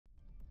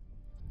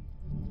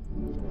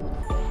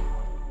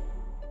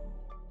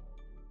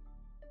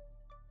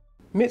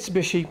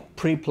Mitsubishi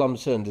pre-plumbed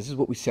cylinders is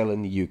what we sell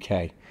in the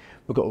UK.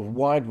 We've got a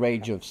wide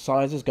range of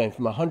sizes going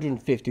from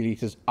 150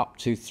 litres up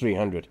to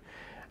 300.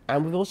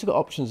 And we've also got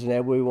options in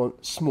there where we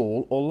want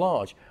small or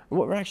large. And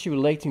what we're actually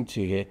relating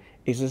to here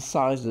is the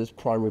size of this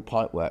primary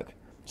pipework.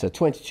 So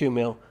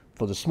 22mm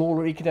for the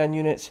smaller Ecodan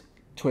units,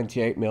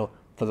 28mm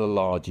for the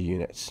larger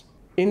units.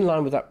 In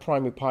line with that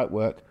primary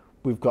pipework,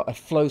 we've got a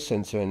flow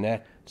sensor in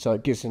there, so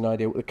it gives an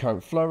idea what the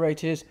current flow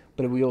rate is,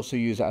 but we also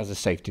use that as a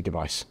safety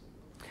device.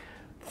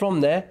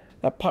 From there,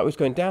 that pipework's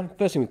going down.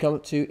 First thing we come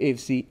up to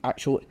is the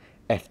actual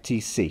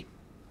FTC.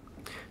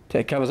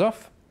 Take the covers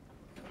off.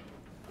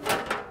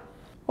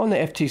 On the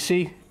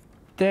FTC,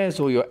 there's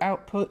all your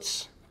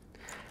outputs,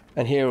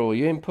 and here are all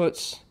your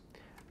inputs,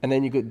 and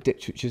then you've got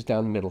dip switches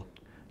down the middle.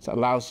 So it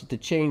allows us to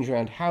change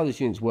around how this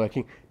unit's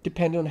working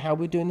depending on how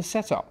we're doing the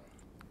setup.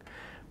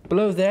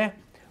 Below there,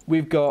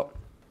 we've got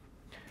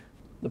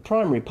the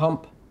primary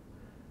pump.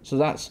 So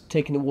that's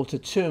taking the water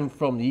to and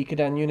from the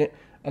Ecodan unit,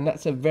 and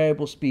that's a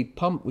variable speed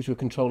pump which we're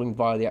controlling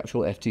via the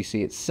actual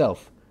FTC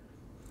itself.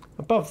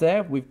 Above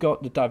there, we've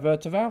got the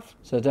diverter valve.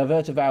 So the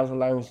diverter valve is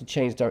allowing us to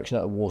change direction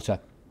of the water.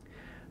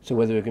 So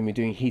whether we're going to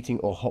be doing heating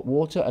or hot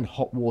water, and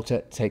hot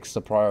water takes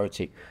the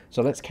priority.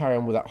 So let's carry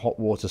on with that hot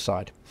water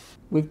side.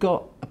 We've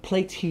got a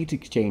plate heat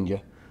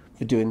exchanger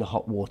for doing the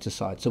hot water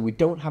side. So we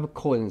don't have a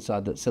coil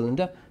inside that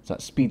cylinder, so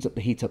that speeds up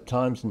the heat up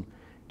times and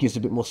gives a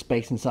bit more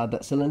space inside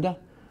that cylinder.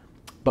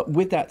 But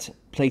with that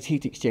plate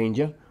heat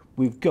exchanger,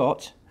 we've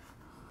got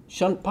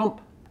shunt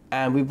pump,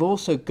 and we've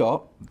also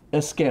got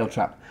a scale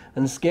trap.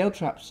 And the scale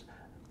trap's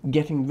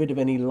getting rid of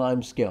any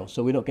lime scale,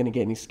 so we're not going to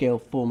get any scale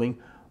forming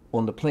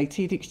on the plate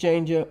heat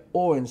exchanger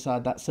or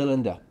inside that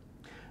cylinder.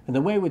 And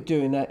the way we're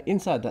doing that,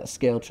 inside that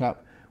scale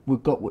trap,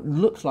 we've got what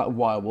looks like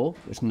wire wool.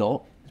 It's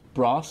not, it's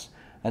brass,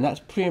 and that's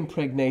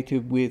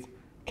pre-impregnated with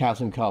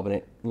calcium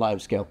carbonate lime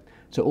scale.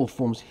 So it all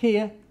forms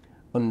here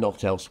and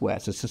not elsewhere,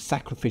 so it's a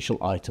sacrificial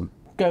item.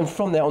 Going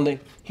from there, on the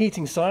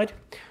heating side,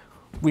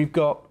 we've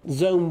got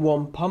zone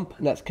 1 pump,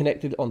 and that's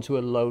connected onto a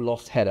low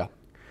loss header.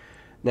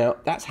 Now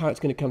that's how it's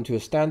going to come to a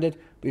standard,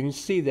 but you can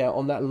see there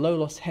on that low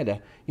loss header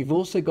you've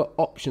also got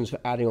options for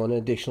adding on an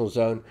additional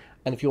zone,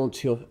 and if you want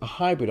to, a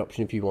hybrid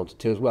option if you wanted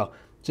to as well.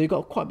 So you've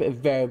got quite a bit of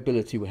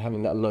variability with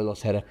having that low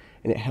loss header,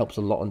 and it helps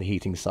a lot on the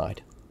heating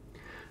side.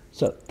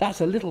 So that's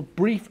a little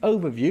brief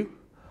overview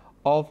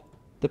of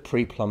the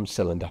pre-plumbed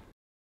cylinder.